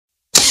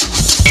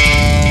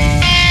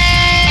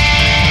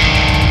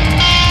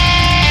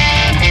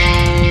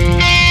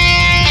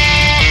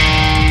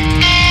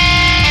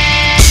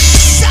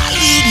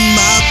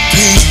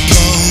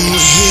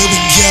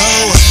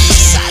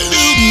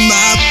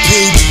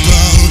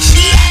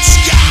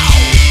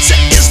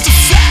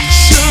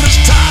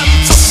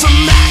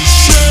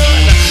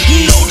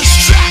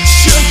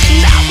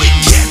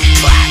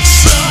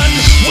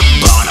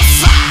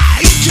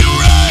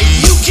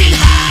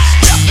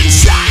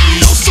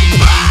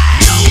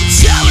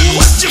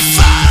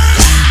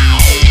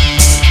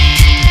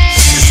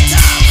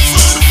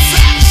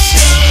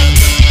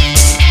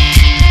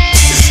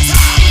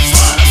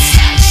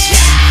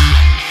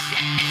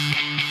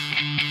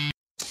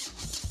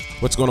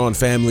What's going on,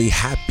 family?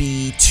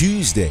 Happy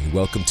Tuesday.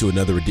 Welcome to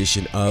another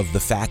edition of The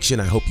Faction.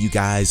 I hope you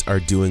guys are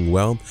doing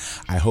well.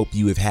 I hope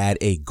you have had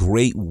a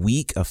great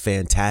week, a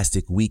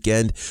fantastic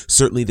weekend.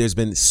 Certainly, there's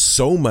been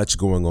so much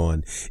going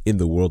on in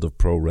the world of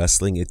pro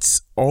wrestling.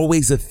 It's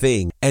always a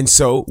thing. And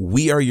so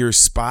we are your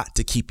spot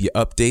to keep you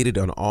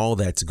updated on all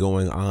that's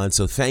going on.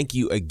 So thank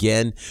you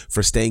again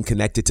for staying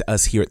connected to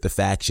us here at The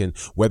Faction,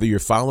 whether you're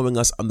following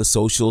us on the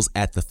socials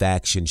at The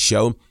Faction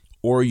Show,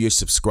 or you're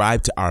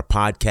subscribed to our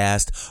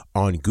podcast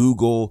on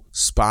Google,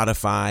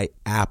 Spotify,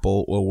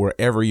 Apple, or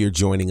wherever you're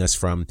joining us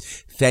from.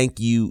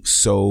 Thank you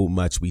so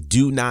much. We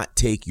do not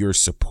take your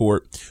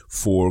support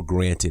for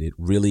granted. It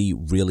really,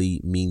 really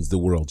means the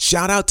world.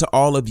 Shout out to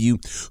all of you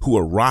who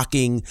are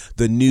rocking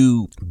the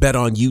new Bet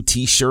On You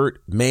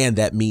t-shirt. Man,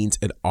 that means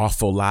an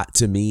awful lot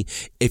to me.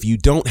 If you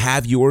don't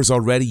have yours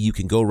already, you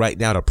can go right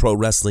now to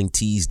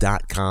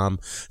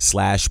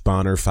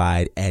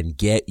prowrestlingtees.com/Bonnerfied and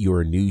get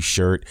your new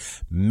shirt.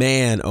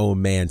 Man, oh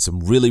man, some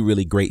really,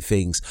 really great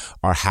things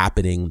are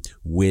happening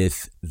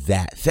with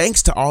that.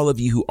 Thanks to all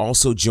of you who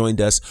also joined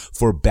us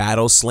for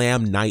Battle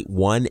Slam Night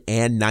 1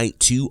 and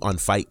Night 2 on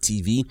Fight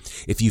TV.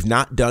 If you've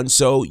not done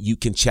so, you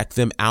can check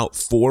them out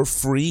for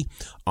free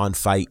on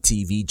Fight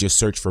TV. Just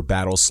search for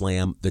Battle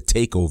Slam The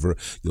Takeover.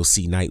 You'll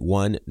see Night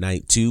 1,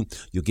 Night 2.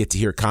 You'll get to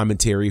hear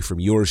commentary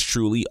from yours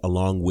truly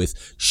along with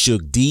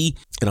Shug D,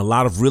 and a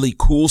lot of really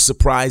cool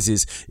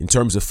surprises in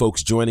terms of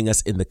folks joining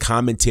us in the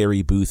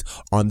commentary booth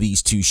on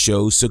these two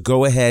shows. So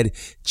go ahead,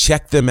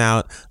 check them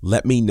out.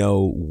 Let me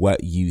know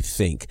what you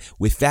think.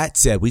 With that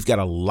said, we've got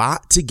a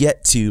lot to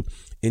get to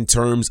in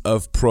terms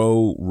of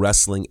pro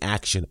wrestling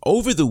action.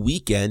 Over the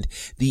weekend,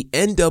 the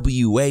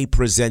NWA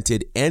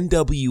presented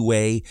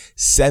NWA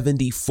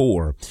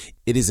 74.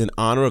 It is in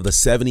honor of the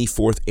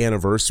 74th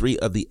anniversary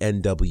of the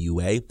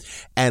NWA.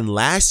 And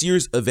last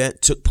year's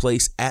event took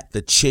place at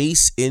the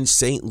Chase in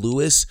St.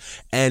 Louis.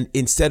 And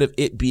instead of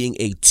it being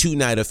a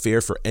two-night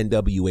affair for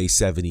NWA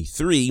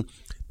 73,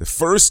 the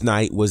first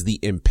night was the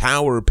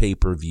Empower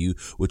pay-per-view,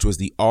 which was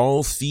the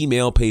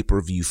all-female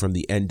pay-per-view from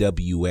the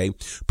NWA,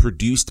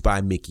 produced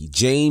by Mickie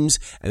James.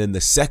 And then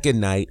the second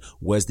night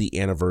was the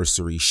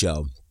anniversary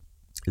show.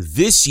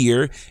 This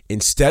year,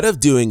 instead of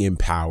doing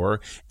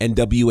Empower,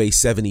 NWA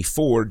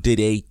 74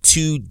 did a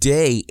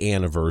two-day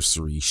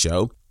anniversary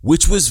show,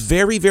 which was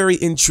very, very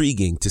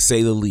intriguing, to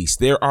say the least.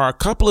 There are a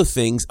couple of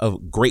things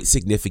of great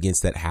significance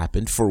that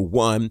happened. For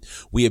one,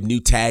 we have new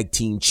tag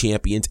team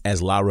champions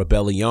as La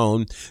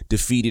Rebellion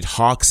defeated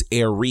Hawks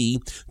Aerie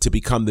to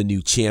become the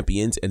new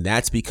champions, and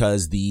that's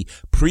because the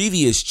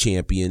previous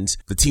champions,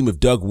 the team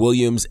of Doug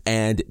Williams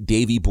and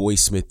Davey Boy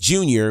Smith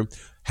Jr.,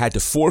 had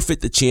to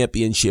forfeit the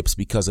championships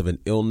because of an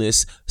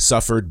illness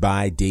suffered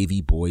by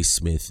Davey Boy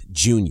Smith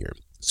Jr.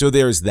 So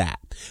there's that.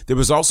 There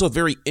was also a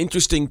very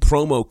interesting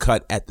promo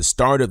cut at the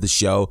start of the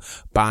show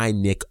by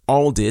Nick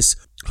Aldis,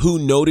 who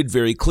noted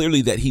very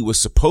clearly that he was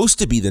supposed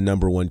to be the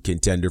number one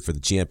contender for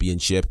the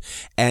championship,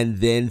 and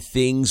then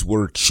things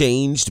were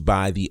changed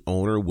by the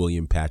owner,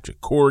 William Patrick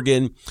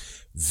Corgan.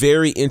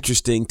 Very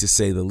interesting, to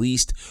say the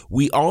least.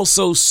 We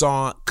also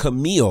saw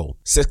Camille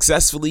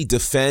successfully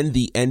defend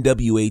the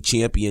NWA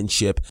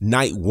Championship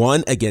Night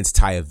 1 against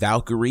Taya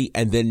Valkyrie,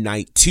 and then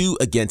Night 2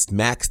 against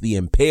Max the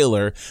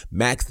Impaler.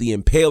 Max the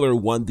Impaler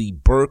won the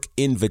Burke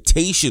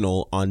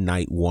Invitational on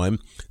Night 1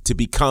 to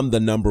become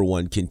the number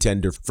one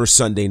contender for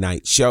Sunday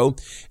night show.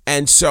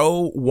 And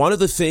so one of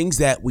the things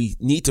that we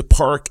need to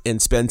park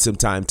and spend some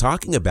time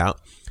talking about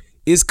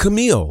is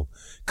Camille.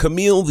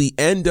 Camille, the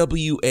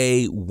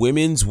NWA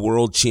Women's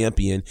World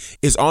Champion,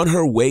 is on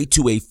her way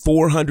to a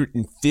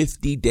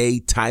 450-day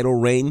title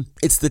reign.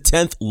 It's the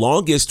 10th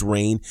longest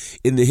reign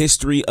in the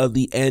history of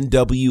the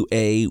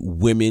NWA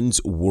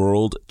Women's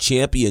World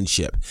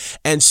Championship.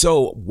 And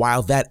so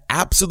while that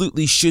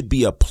absolutely should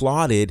be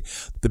applauded,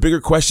 the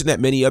bigger question that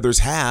many others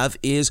have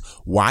is,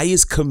 why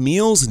is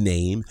Camille's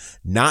name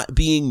not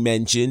being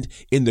mentioned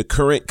in the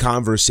current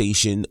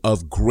conversation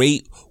of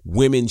great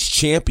women's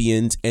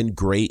champions and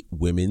great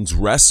women's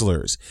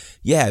wrestlers?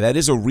 Yeah, that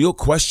is a real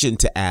question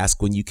to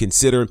ask when you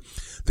consider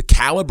the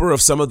caliber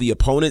of some of the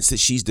opponents that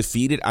she's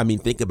defeated. I mean,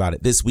 think about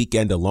it. This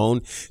weekend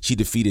alone, she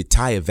defeated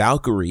Taya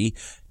Valkyrie,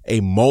 a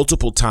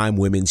multiple-time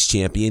women's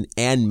champion,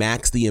 and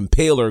Max the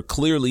Impaler,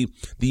 clearly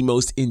the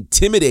most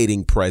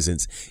intimidating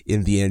presence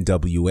in the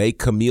NWA.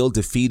 Camille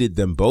defeated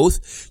them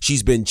both.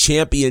 She's been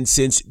champion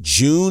since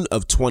June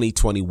of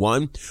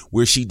 2021,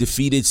 where she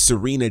defeated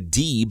Serena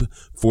Deeb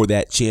for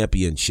that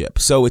championship.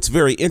 So it's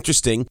very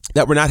interesting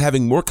that we're not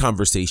having more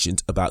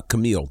conversations about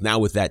Camille. Now,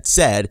 with that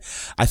said,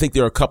 I think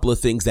there are a couple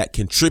of things that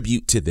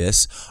contribute to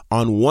this.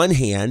 On one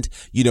hand,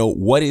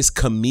 what is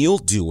Camille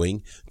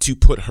doing to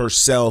put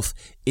herself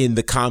in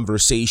the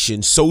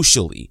conversation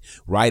socially,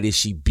 right? Is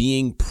she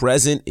being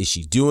present? Is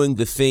she doing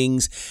the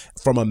things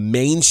from a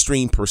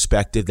mainstream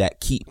perspective that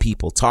keep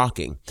people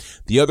talking?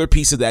 The other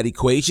piece of that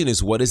equation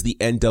is, what is the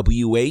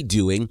NWA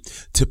doing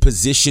to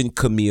position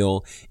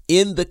Camille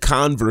in the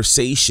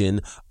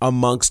conversation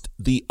amongst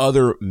the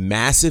other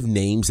massive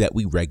names that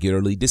we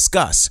regularly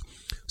discuss?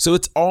 So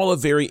it's all a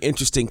very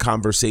interesting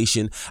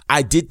conversation.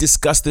 I did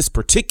discuss this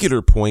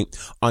particular point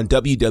on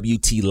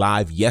WWT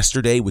Live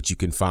yesterday, which you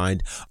can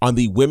find on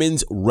the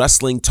Women's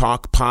Wrestling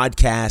Talk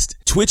podcast,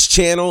 Twitch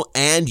channel,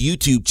 and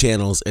YouTube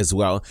channels as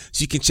well.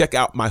 So you can check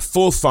out my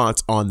full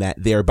thoughts on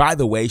that there. By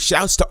the way,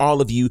 shouts to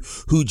all of you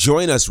who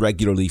join us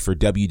regularly for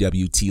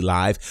WWT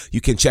Live.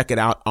 You can check it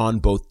out on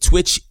both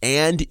Twitch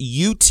and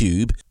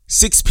YouTube,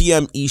 6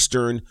 p.m.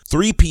 Eastern,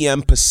 3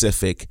 p.m.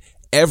 Pacific,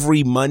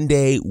 every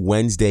Monday,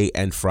 Wednesday,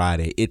 and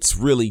Friday. It's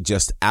really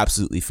just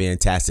absolutely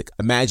fantastic.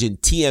 Imagine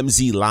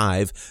TMZ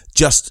Live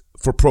just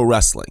for pro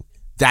wrestling.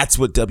 That's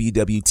what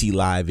WWT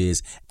Live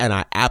is, and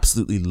I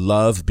absolutely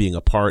love being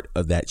a part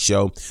of that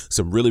show.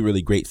 Some really,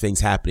 really great things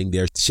happening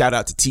there. Shout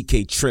out to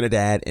TK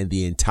Trinidad and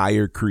the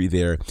entire crew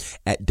there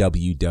at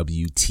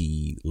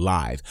WWT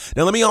Live.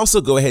 Now, let me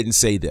also go ahead and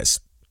say this.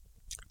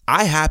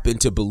 I happen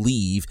to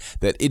believe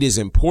that it is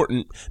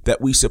important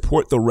that we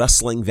support the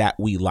wrestling that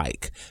we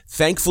like.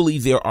 Thankfully,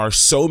 there are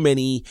so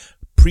many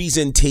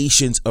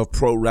presentations of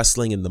pro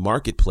wrestling in the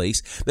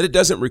marketplace that it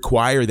doesn't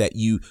require that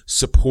you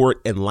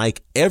support and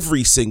like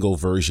every single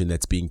version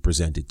that's being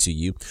presented to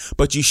you,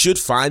 but you should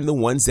find the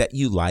ones that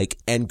you like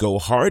and go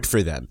hard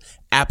for them.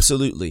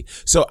 Absolutely.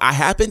 So I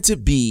happen to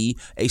be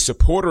a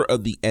supporter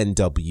of the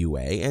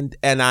NWA,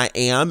 and I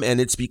am,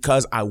 and it's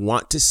because I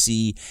want to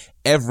see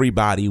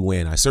everybody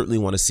win. I certainly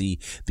want to see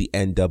the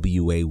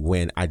NWA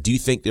win. I do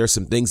think there are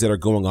some things that are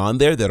going on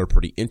there that are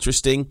pretty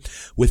interesting.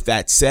 With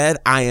that said,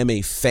 I am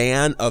a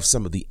fan of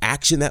some of the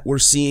action that we're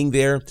seeing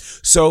there.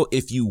 So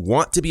if you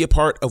want to be a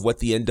part of what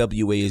the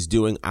NWA is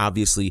doing,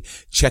 obviously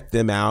check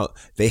them out.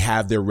 They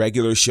have their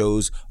regular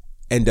shows,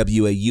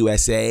 NWA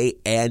USA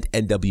and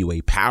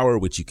NWA Power,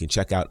 which you can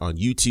check out on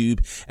YouTube,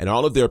 and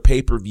all of their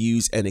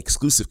pay-per-views and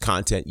exclusive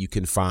content you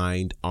can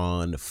find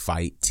on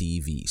Fight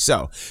TV.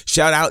 So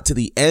shout out to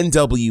the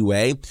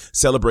NWA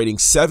celebrating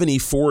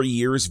 74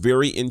 years.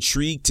 Very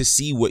intrigued to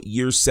see what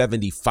year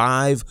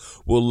 75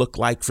 will look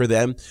like for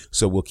them.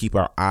 So we'll keep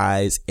our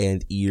eyes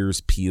and ears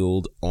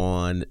peeled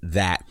on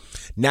that.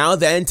 Now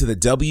then to the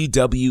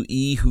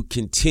WWE, who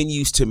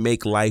continues to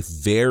make life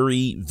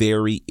very,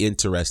 very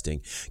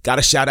interesting. Got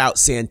to shout out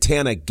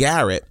Santana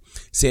Garrett.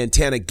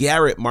 Santana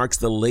Garrett marks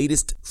the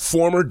latest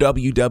former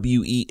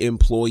WWE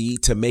employee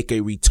to make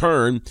a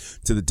return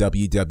to the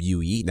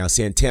WWE. Now,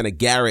 Santana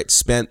Garrett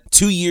spent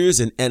 2 years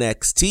in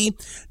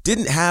NXT,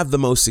 didn't have the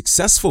most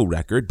successful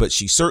record, but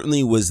she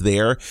certainly was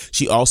there.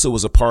 She also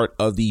was a part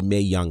of the Mae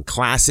Young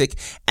Classic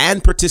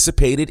and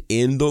participated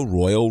in the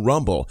Royal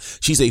Rumble.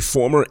 She's a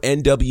former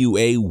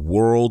NWA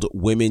World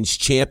Women's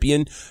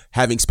Champion,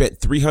 having spent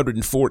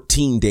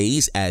 314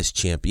 days as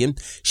champion.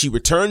 She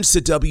returns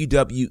to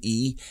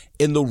WWE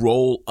in the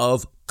role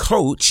of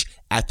coach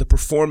at the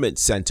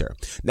Performance Center.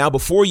 Now,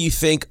 before you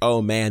think,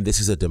 oh man,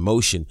 this is a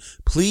demotion,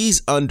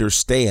 please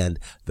understand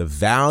the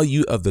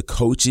value of the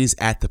coaches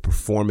at the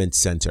Performance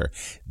Center.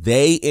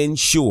 They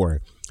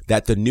ensure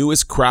that the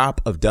newest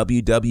crop of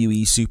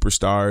WWE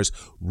superstars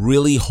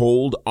really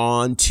hold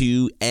on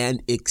to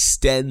and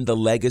extend the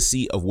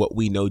legacy of what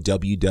we know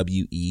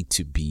WWE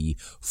to be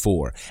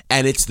for.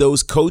 And it's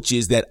those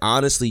coaches that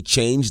honestly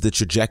change the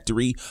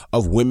trajectory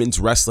of women's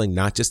wrestling,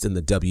 not just in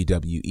the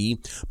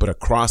WWE, but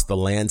across the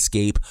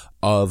landscape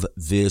of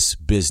this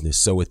business.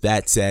 So with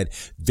that said,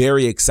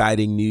 very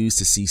exciting news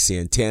to see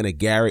Santana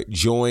Garrett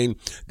join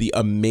the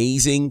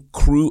amazing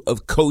crew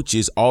of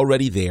coaches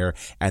already there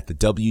at the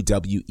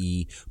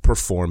WWE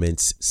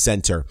Performance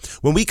Center.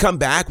 When we come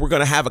back, we're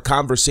going to have a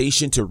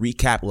conversation to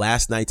recap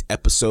last night's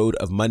episode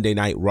of Monday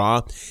Night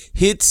Raw,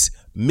 hits,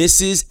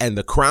 misses, and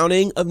the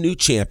crowning of new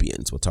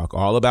champions. We'll talk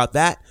all about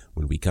that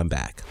when we come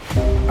back.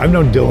 I've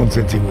known Dylan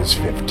since he was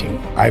 15.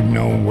 I've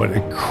known what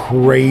a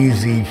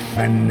crazy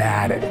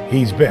fanatic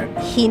he's been.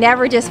 He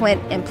never just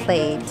went and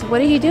played. So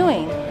what are you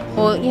doing?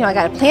 Well, I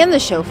got to plan the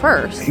show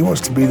first. He wants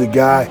to be the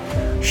guy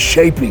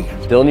shaping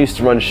it. Dylan used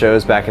to run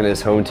shows back in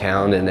his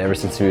hometown, and ever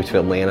since he moved to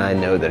Atlanta, I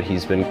know that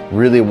he's been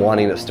really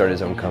wanting to start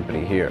his own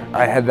company here.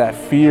 I had that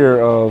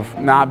fear of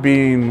not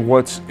being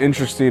what's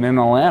interesting in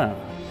Atlanta.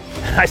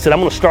 I said, I'm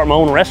going to start my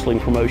own wrestling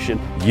promotion.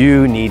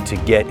 You need to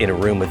get in a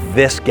room with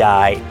this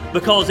guy.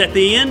 Because at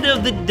the end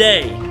of the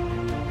day,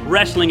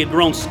 wrestling had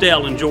grown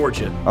stale in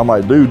Georgia. I'm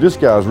like, dude, this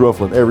guy's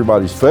ruffling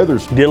everybody's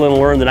feathers. Dylan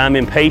learned that I'm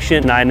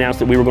impatient, and I announced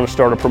that we were going to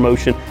start a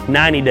promotion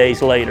 90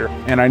 days later.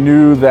 And I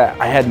knew that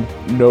I had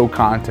no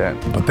content.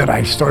 But then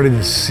I started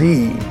to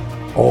see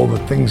all the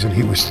things that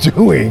he was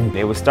doing.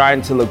 It was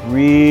starting to look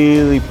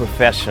really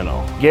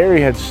professional. Gary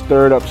had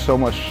stirred up so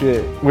much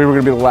shit. We were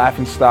going to be the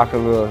laughing stock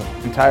of the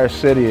entire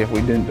city if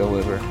we didn't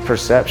deliver.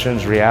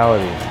 Perception's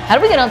reality. How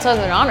did we get on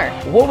Southern Honor?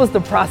 What was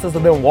the process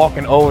of them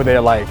walking over there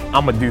like,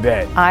 I'm going to do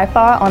that? I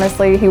thought,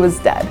 honestly, he was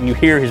dead. You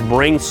hear his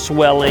brain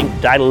swelling.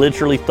 I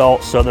literally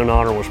thought Southern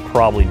Honor was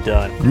probably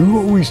done. You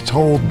always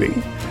told me,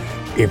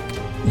 if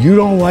you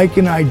don't like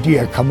an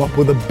idea, come up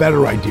with a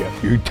better idea.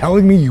 You're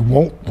telling me you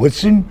won't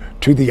listen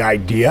to the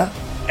idea?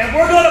 And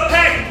we're going to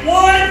pack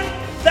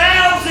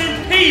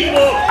 1,000 people.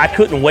 I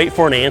couldn't wait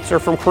for an answer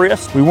from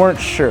Chris. We weren't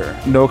sure.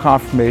 No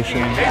confirmation.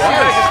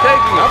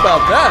 How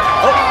about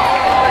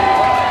that?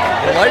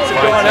 The lights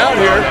have gone out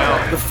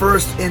here. The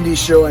first indie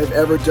show I've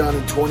ever done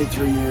in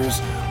 23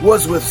 years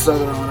was with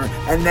Southern Honor,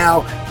 and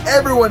now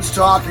everyone's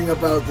talking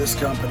about this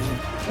company.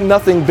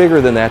 Nothing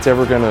bigger than that's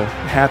ever going to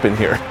happen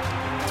here.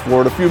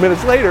 For a few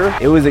minutes later,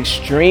 it was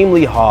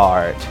extremely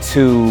hard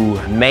to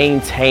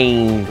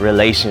maintain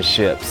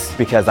relationships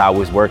because I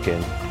was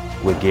working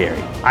with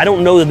Gary. I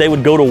don't know that they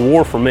would go to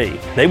war for me.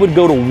 They would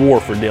go to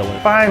war for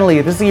Dylan.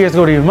 Finally, this year's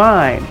going to be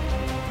mine.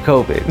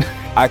 COVID.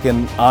 I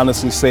can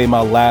honestly say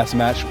my last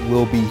match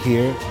will be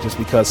here just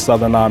because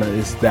Southern Honor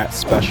is that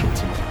special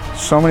to me.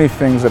 So many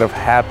things that have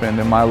happened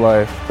in my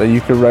life that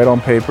you could write on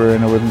paper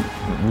and it would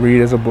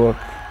read as a book.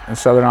 And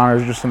Southern Honor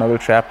is just another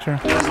chapter.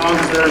 As long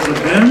as there's a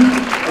them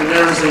and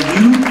there's a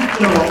you,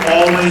 there will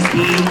always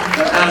be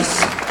the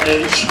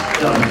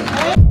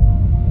SHW.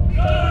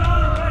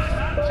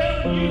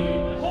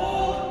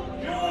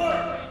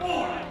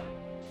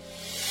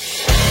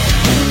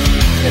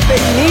 They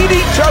need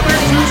each other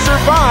to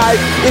survive.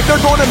 If they're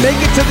going to make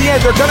it to the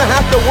end, they're going to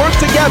have to work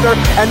together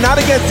and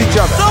not against each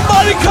other.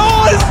 Somebody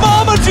call his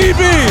mama, GB!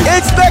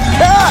 It's the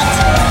Cat!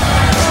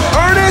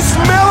 Ernest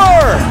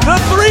Miller! The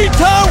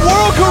 3-time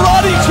World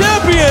Karate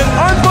Champion!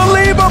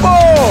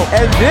 Unbelievable!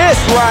 And this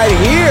right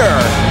here.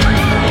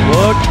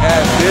 Look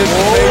at this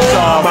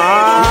face-off.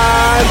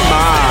 My.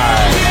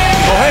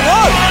 Oh, hang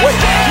on! Wait,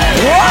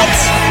 what?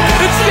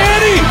 It's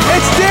Danny!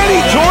 It's Danny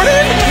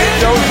Jordan?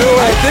 Don't do it.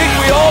 I think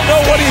we all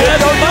know what he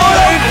has in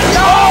mind.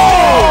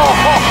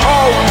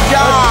 Oh,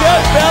 God. A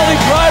Death Valley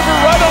driver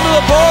right under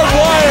the barbed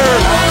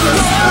wire.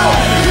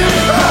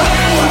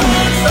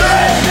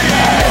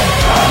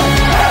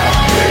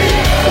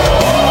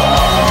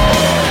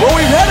 Well,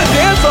 we've had a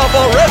dance-off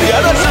already.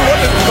 I'm not sure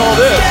what to call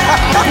this.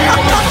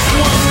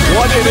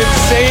 What an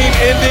insane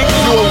ending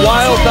to a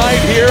wild night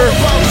here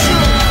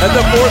at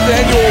the 4th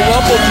annual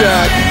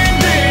Rumblejack.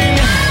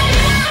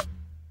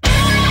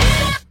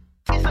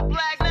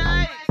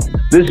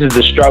 This is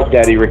the Stroke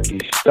Daddy, Ricky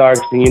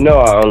Starks, and you know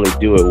I only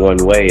do it one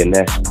way, and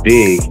that's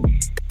big.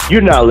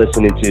 You're not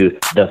listening to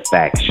The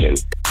Faction.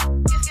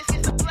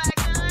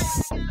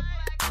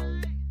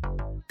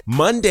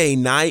 Monday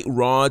Night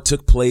Raw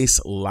took place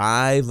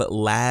live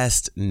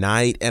last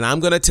night, and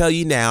I'm going to tell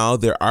you now,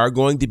 there are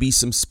going to be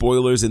some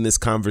spoilers in this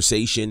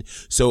conversation,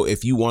 so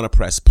if you want to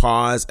press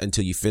pause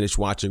until you finish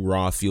watching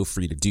Raw, feel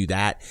free to do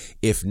that.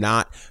 If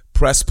not,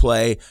 press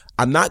play.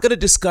 I'm not going to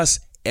discuss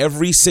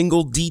every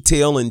single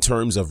detail in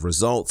terms of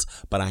results,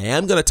 but I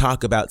am going to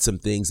talk about some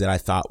things that I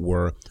thought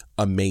were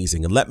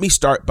amazing. And let me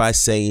start by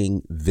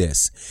saying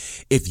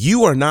this. If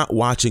you are not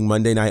watching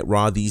Monday Night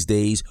Raw these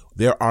days,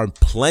 there are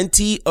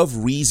plenty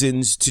of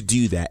reasons to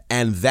do that.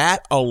 And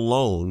that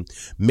alone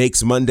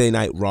makes Monday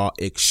Night Raw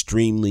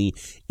extremely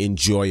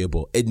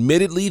enjoyable.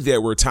 Admittedly,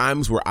 there were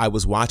times where I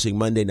was watching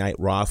Monday Night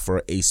Raw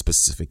for a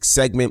specific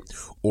segment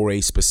or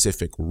a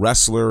specific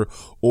wrestler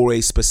or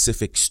a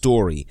specific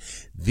story.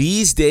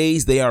 These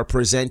days, they are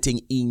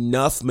presenting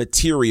enough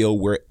material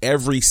where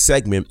every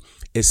segment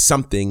is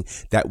something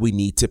that we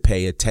need to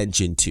pay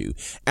attention to.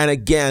 And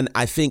again,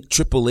 I think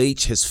Triple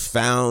H has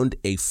found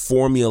a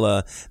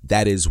formula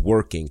that is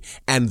working.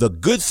 And the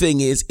good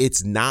thing is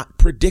it's not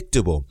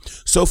predictable.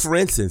 So for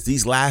instance,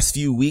 these last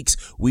few weeks,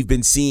 we've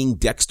been seeing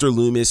Dexter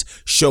Lumis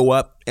show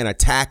up and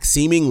attack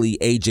seemingly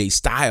AJ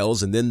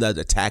Styles, and then the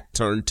attack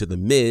turned to The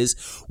Miz.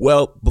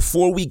 Well,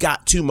 before we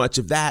got too much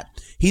of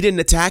that, he didn't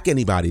attack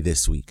anybody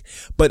this week.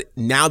 But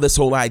now this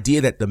whole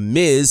idea that The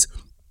Miz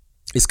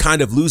is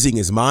kind of losing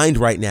his mind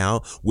right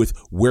now with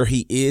where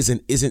he is and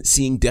isn't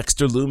seeing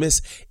Dexter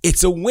Lumis,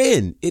 it's a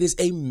win. It is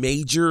a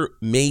major,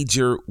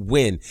 major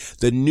win.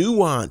 The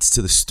nuance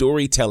to the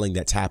storytelling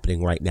that's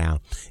happening right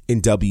now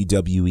in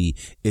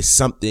WWE is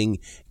something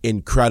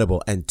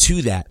incredible. And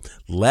to that,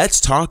 let's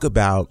talk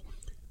about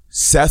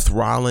Seth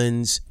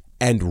Rollins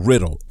and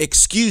Riddle.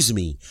 Excuse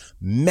me,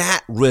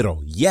 Matt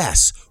Riddle.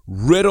 Yes,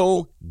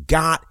 Riddle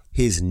got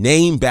his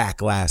name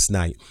back last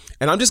night.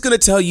 And I'm just going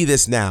to tell you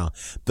this now.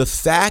 The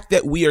fact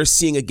that we are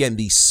seeing, again,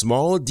 these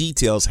small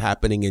details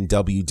happening in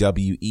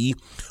WWE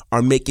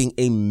are making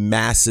a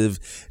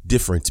massive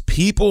difference.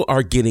 People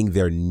are getting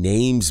their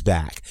names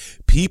back.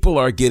 People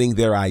are getting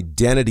their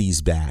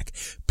identities back.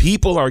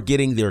 People are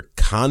getting their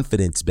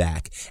confidence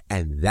back.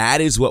 And that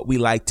is what we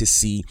like to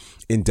see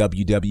in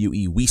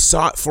WWE. We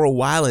saw it for a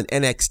while in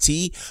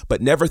NXT,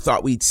 but never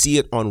thought we'd see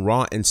it on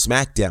Raw and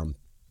SmackDown.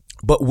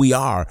 But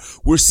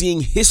we're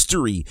seeing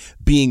history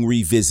being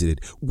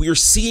revisited. We're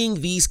seeing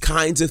these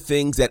kinds of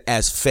things that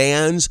as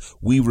fans,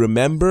 we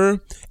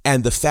remember.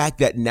 And the fact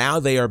that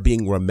now they are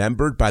being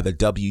remembered by the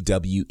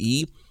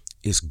WWE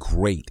is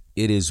great.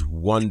 It is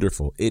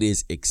wonderful. It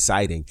is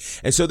exciting.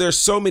 And so there's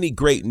so many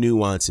great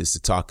nuances to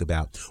talk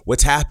about.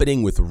 What's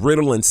happening with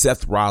Riddle and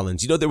Seth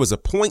Rollins. You know, there was a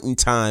point in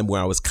time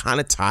where I was kind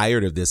of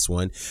tired of this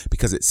one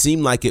because it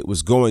seemed like it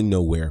was going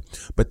nowhere.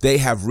 But they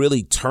have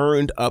really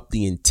turned up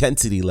the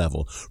intensity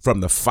level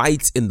from the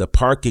fights in the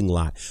parking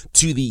lot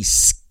to the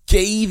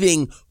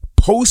scathing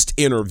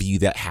post-interview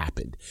that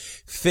happened.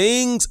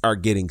 Things are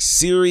getting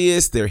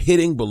serious. They're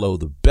hitting below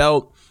the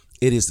belt.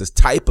 It is the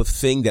type of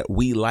thing that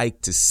we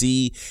like to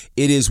see.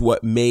 It is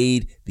what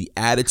made the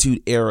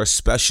Attitude Era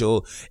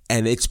special,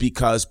 and it's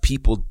because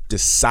people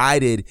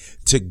decided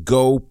to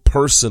go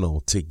personal,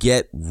 to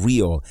get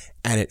real,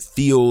 and it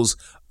feels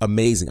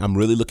amazing. I'm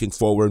really looking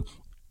forward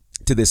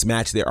to this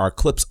match. There are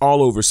clips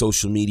all over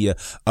social media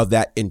of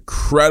that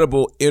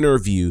incredible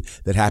interview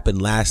that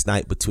happened last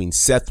night between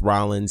Seth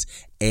Rollins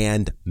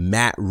and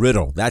Matt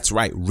Riddle. That's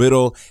right.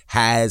 Riddle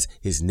has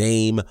his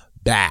name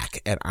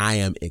back, and I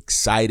am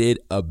excited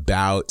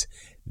about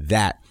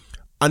that.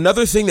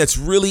 Another thing that's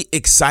really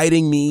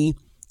exciting me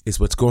is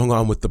what's going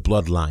on with the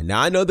Bloodline. Now,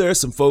 I know there are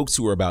some folks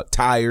who are about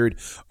tired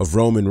of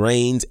Roman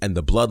Reigns and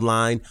the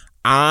Bloodline.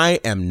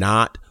 I am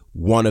not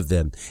one of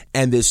them.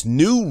 And this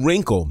new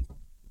wrinkle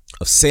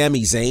of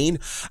Sami Zayn,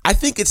 I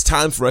think it's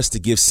time for us to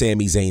give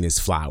Sami Zayn his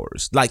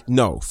flowers. Like,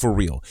 no, for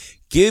real.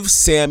 Give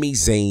Sami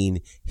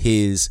Zayn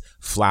his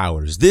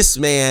flowers. This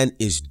man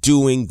is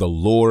doing the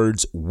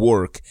Lord's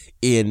work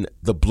in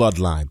the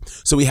Bloodline.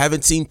 So we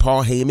haven't seen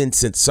Paul Heyman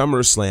since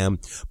SummerSlam,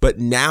 but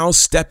now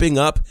stepping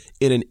up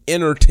in an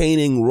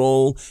entertaining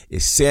role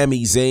is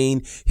Sami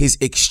Zayn. His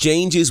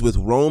exchanges with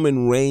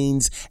Roman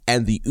Reigns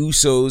and the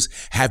Usos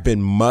have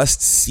been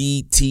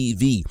must-see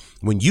TV.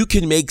 When you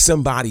can make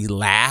somebody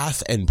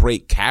laugh and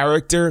break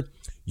character,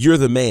 you're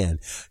the man.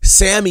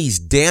 Sammy's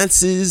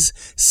dances,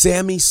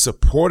 Sammy's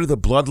support of the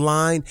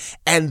Bloodline,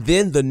 and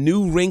then the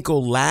new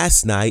wrinkle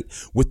last night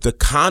with the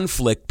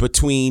conflict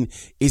between,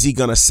 is he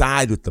going to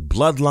side with the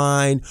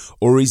Bloodline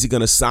or is he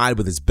going to side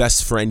with his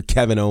best friend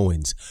Kevin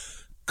Owens?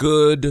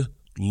 Good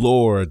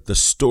Lord, the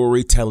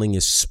storytelling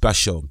is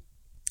special.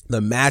 The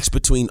match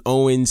between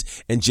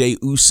Owens and Jey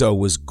Uso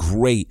was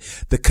great.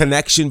 The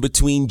connection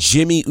between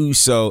Jimmy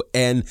Uso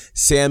and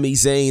Sami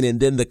Zayn, and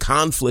then the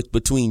conflict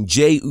between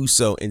Jey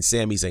Uso and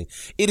Sami Zayn.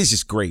 It is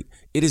just great.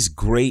 It is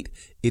great.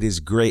 It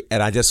is great.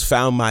 And I just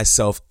found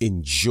myself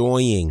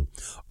enjoying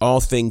all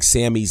things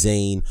Sami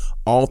Zayn,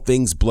 all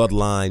things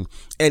Bloodline,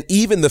 and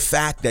even the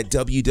fact that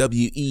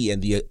WWE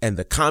and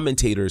the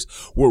commentators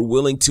were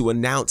willing to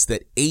announce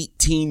that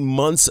 18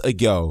 months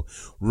ago,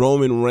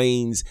 Roman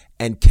Reigns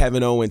and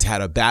Kevin Owens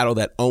had a battle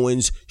that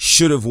Owens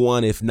should have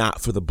won if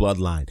not for the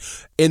Bloodline.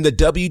 In the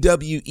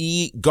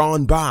WWE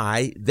gone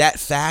by, that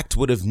fact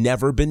would have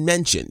never been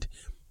mentioned.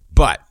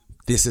 But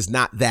this is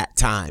not that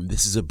time.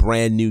 This is a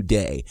brand new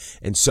day.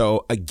 And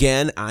so,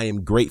 again, I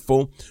am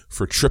grateful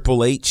for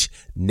Triple H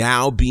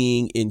now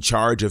being in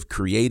charge of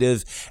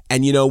creative.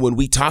 And, you know, when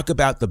we talk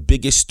about the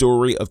biggest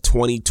story of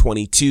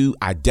 2022,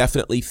 I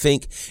definitely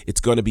think it's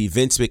going to be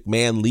Vince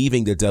McMahon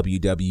leaving the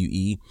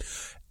WWE.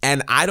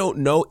 And I don't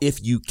know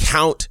if you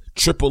count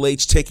Triple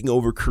H taking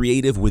over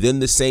creative within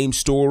the same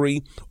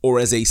story or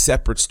as a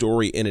separate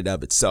story in and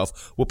of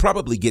itself. We'll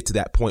probably get to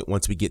that point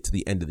once we get to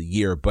the end of the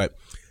year, but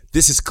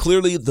this is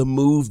clearly the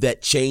move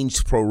that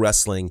changed pro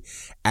wrestling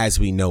as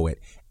we know it,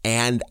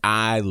 and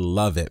I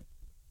love it.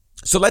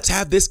 So let's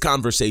have this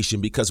conversation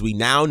because we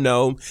now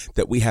know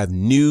that we have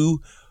new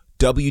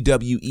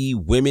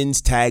WWE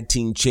Women's Tag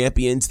Team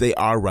Champions. They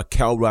are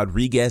Raquel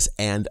Rodriguez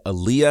and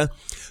Aaliyah.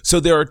 So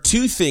there are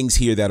two things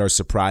here that are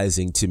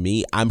surprising to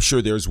me. I'm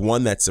sure there's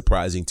one that's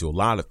surprising to a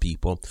lot of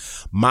people.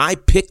 My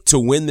pick to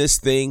win this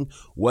thing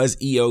was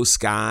Io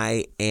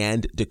Sky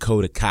and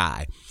Dakota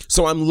Kai.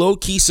 So I'm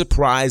low-key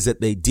surprised that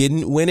they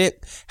didn't win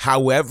it.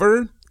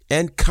 However,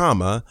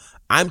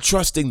 I'm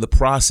trusting the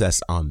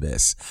process on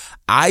this.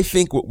 I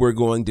think what we're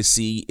going to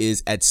see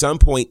is at some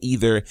point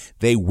either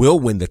they will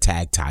win the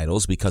tag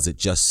titles because it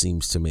just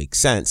seems to make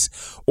sense,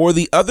 or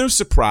the other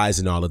surprise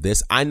in all of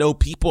this, I know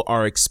people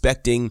are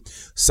expecting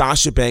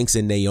Sasha Banks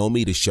and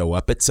Naomi to show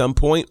up at some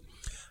point.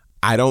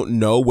 I don't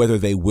know whether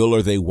they will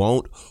or they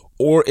won't,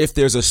 or if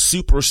there's a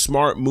super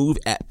smart move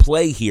at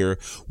play here,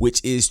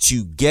 which is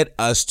to get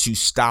us to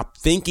stop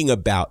thinking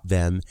about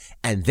them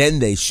and then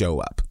they show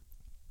up.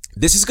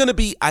 This is going to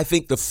be, I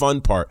think, the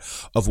fun part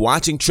of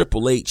watching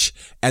Triple H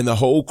and the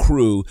whole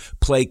crew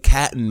play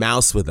cat and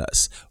mouse with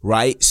us,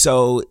 right?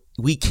 So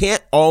we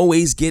can't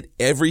always get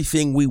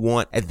everything we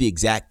want at the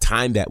exact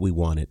time that we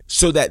want it,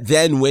 so that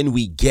then when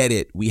we get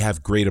it, we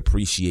have great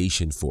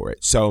appreciation for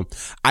it. So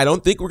I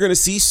don't think we're going to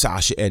see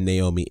Sasha and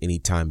Naomi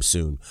anytime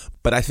soon,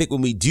 but I think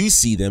when we do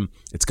see them,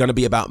 it's going to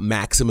be about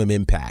Maximum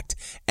Impact.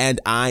 And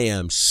I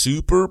am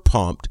super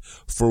pumped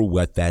for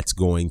what that's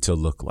going to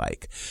look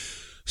like.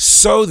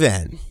 So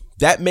then,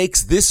 that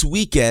makes this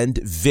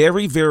weekend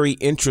very, very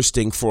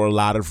interesting for a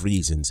lot of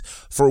reasons.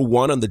 For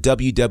one, on the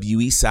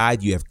WWE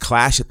side, you have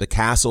Clash at the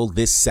Castle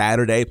this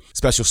Saturday.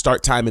 Special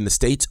start time in the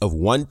States of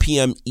 1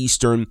 p.m.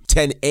 Eastern,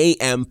 10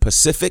 a.m.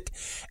 Pacific.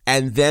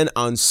 And then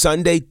on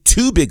Sunday,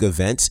 two big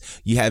events.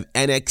 You have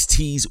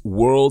NXT's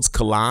Worlds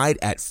Collide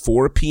at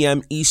 4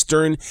 p.m.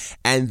 Eastern.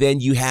 And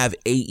then you have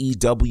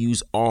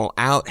AEW's All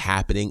Out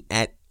happening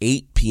at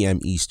 8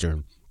 p.m.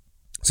 Eastern.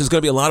 So there's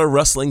going to be a lot of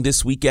wrestling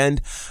this weekend.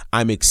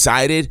 I'm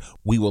excited.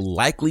 We will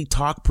likely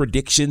talk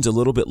predictions a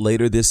little bit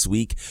later this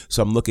week,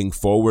 so I'm looking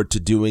forward to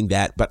doing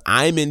that. But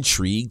I'm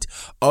intrigued.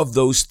 Of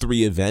those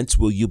three events,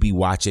 will you be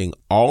watching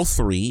all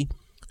three,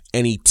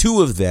 any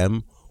two of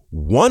them,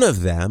 one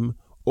of them,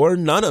 or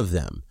none of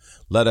them?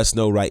 let us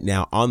know right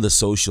now on the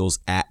socials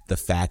at The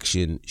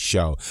Faction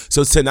Show.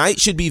 So tonight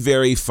should be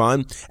very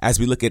fun as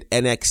we look at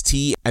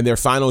NXT and their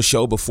final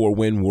show before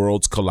When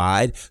Worlds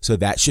Collide. So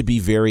that should be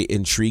very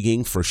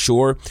intriguing for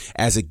sure.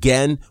 As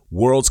again,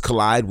 Worlds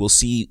Collide, we'll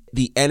see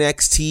the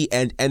NXT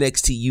and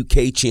NXT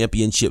UK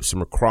championships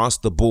from across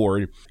the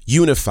board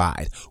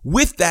unified.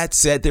 With that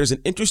said, there's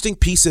an interesting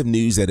piece of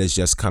news that has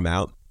just come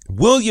out.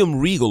 William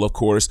Regal, of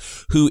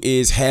course, who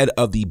is head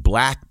of the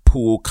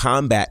Blackpool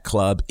Combat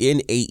Club in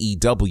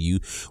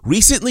AEW,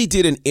 recently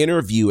did an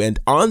interview, and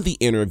on the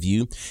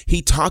interview,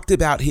 he talked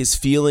about his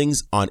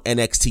feelings on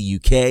NXT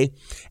UK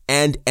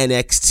and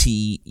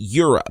NXT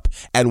Europe.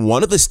 And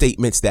one of the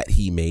statements that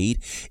he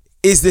made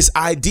is this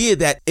idea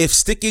that if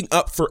sticking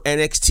up for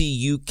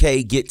NXT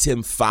UK gets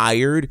him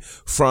fired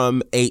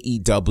from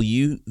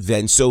AEW,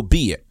 then so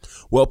be it.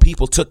 Well,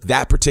 people took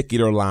that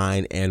particular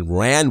line and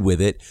ran with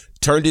it,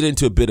 turned it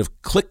into a bit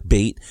of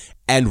clickbait,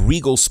 and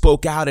Regal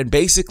spoke out and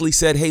basically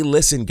said, hey,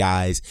 listen,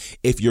 guys,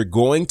 if you're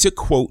going to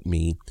quote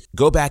me,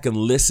 go back and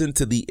listen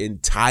to the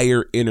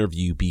entire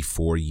interview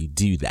before you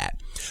do that.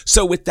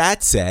 So with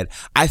that said,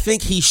 I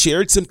think he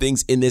shared some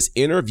things in this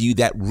interview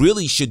that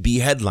really should be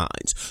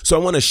headlines. So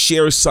I want to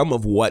share some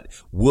of what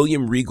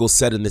William Regal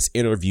said in this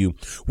interview,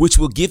 which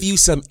will give you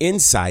some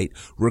insight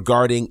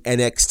regarding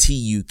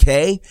NXT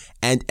UK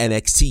and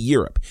NXT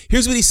Europe.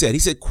 Here's what he said. He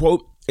said,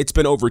 quote, "It's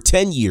been over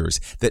 10 years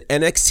that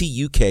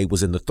NXT UK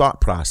was in the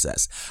thought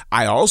process.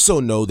 I also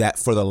know that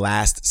for the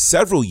last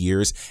several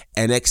years,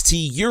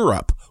 NXT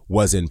Europe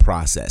was in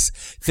process.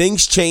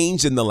 Things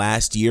changed in the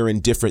last year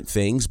in different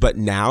things, but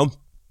now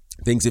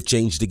things have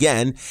changed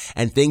again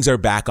and things are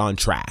back on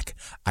track.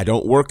 I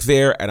don't work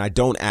there and I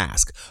don't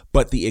ask,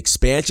 but the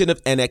expansion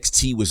of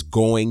NXT was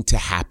going to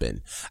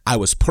happen. I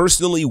was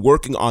personally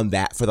working on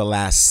that for the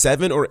last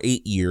 7 or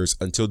 8 years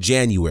until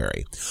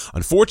January.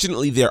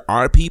 Unfortunately, there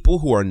are people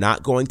who are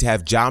not going to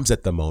have jobs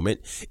at the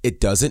moment.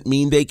 It doesn't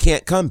mean they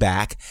can't come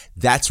back.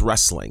 That's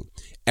wrestling.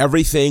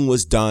 Everything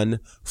was done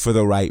for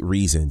the right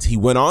reasons." He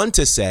went on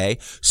to say,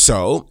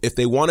 so if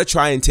they want to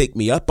try and take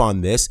me up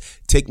on this,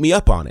 take me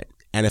up on it.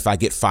 And if I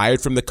get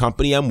fired from the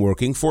company I'm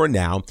working for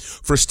now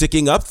for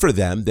sticking up for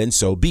them, then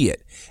so be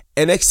it.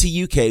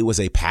 NXT UK was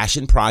a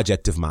passion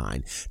project of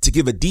mine to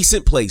give a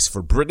decent place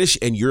for British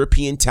and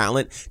European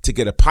talent to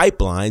get a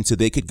pipeline so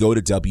they could go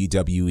to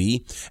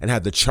WWE and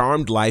have the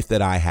charmed life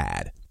that I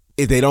had.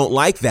 If they don't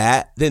like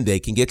that, then they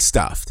can get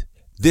stuffed.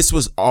 This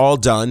was all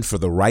done for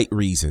the right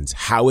reasons.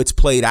 How it's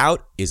played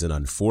out is an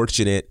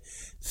unfortunate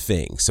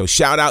thing. So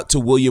shout out to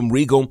William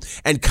Regal,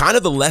 and kind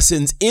of the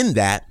lessons in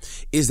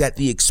that is that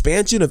the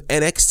expansion of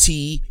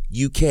NXT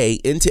UK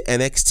into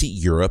NXT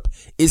Europe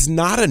is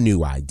not a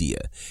new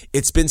idea.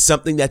 It's been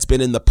something that's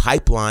been in the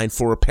pipeline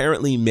for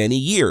apparently many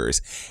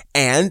years.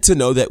 And to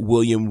know that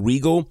William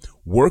Regal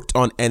worked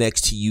on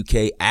NXT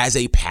UK as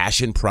a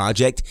passion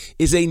project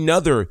is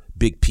another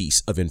big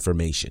piece of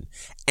information.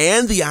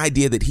 And the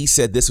idea that he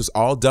said this was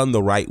all done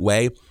the right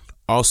way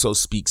also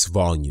speaks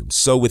volumes.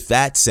 So with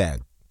that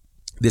said,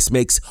 this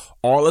makes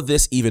all of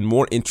this even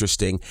more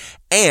interesting.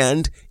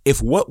 And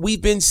if what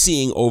we've been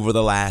seeing over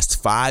the last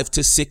 5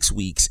 to 6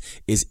 weeks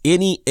is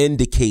any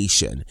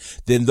indication,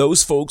 then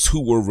those folks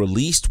who were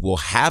released will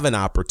have an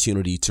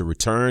opportunity to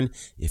return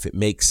if it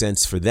makes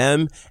sense for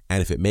them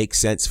and if it makes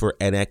sense for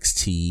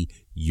NXT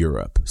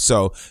Europe.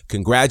 So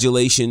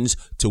congratulations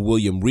to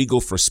William Regal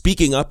for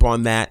speaking up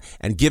on that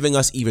and giving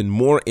us even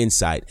more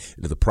insight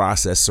into the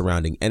process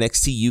surrounding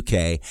NXT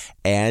UK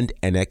and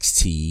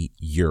NXT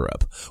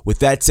Europe. With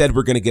that said,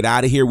 we're going to get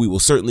out of here. We will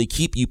certainly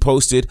keep you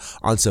posted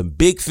on some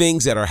big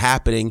things that are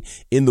happening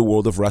in the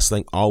world of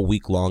wrestling all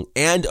week long.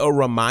 And a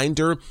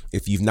reminder,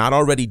 if you've not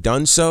already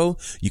done so,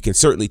 you can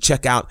certainly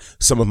check out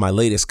some of my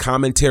latest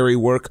commentary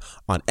work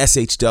on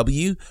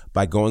SHW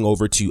by going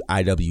over to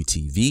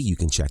IWTV. You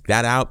can check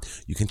that out.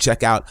 You can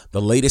check out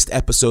the latest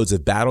episodes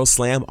of Battle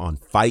Slam on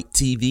Fight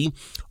TV.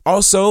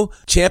 Also,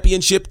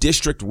 Championship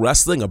District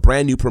Wrestling, a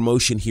brand new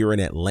promotion here in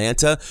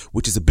Atlanta,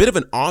 which is a bit of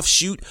an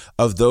offshoot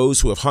of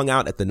those who have hung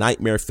out at the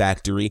Nightmare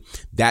Factory.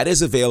 That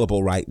is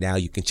available right now.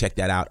 You can check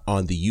that out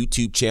on the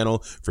YouTube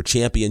channel for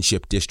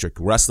Championship District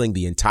Wrestling.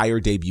 The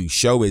entire debut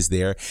show is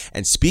there.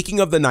 And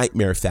speaking of the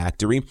Nightmare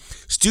Factory,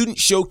 Student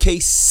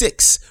Showcase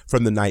 6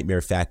 from the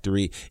Nightmare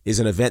Factory is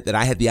an event that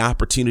I had the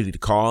opportunity to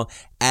call,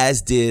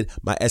 as did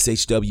my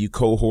SHW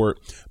cohort,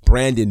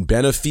 Brandon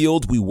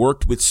Benefield. We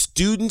worked with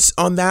students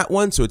on that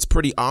one, so it's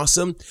pretty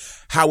awesome.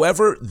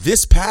 However,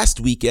 this past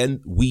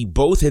weekend, we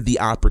both had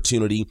the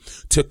opportunity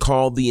to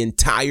call the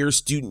entire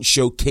Student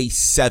Showcase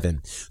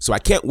 7. So I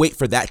can't wait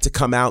for that to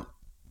come out.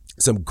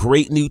 Some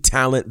great new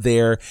talent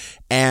there.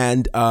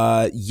 And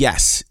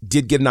yes,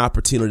 did get an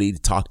opportunity to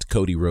talk to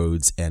Cody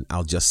Rhodes, and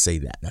I'll just say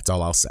that. That's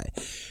all I'll say.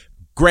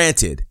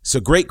 Granted, so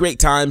great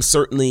time,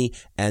 certainly,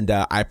 and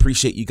I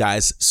appreciate you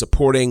guys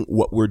supporting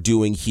what we're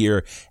doing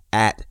here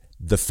at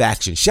The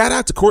Faction. Shout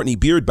out to Courtney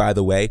Beard, by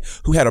the way,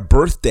 who had a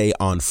birthday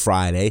on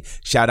Friday.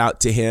 Shout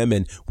out to him,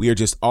 and we are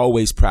just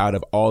always proud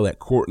of all that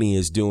Courtney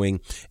is doing.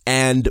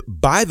 And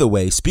by the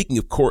way, speaking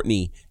of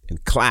Courtney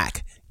and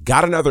Clack,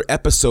 got another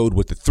episode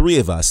with the three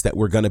of us that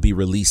we're going to be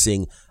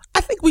releasing.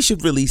 I think we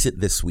should release it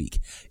this week.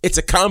 It's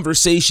a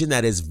conversation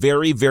that is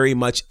very, very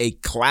much a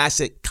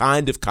classic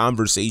kind of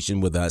conversation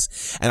with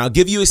us. And I'll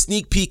give you a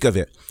sneak peek of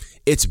it.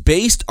 It's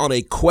based on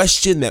a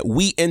question that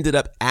we ended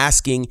up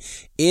asking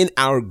in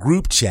our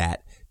group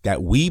chat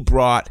that we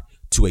brought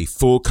to a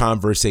full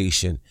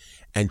conversation.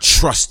 And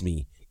trust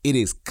me, it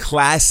is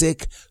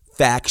classic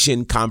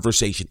faction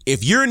conversation.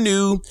 If you're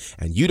new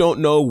and you don't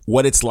know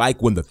what it's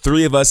like when the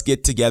three of us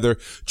get together,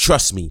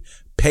 trust me,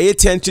 pay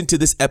attention to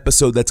this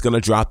episode that's going to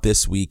drop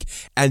this week,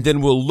 and then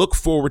we'll look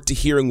forward to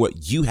hearing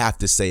what you have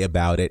to say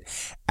about it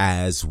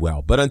as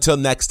well. But until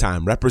next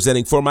time,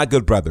 representing for my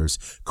good brothers,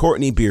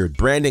 Courtney Beard,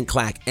 Brandon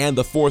Clack, and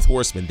the Fourth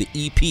Horseman, the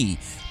EP,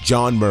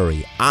 John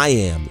Murray, I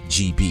am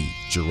GB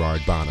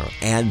Gerard Bonner,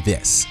 and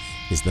this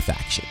is The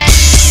Faction.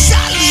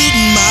 Salute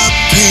my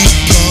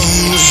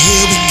people,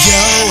 here we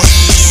go.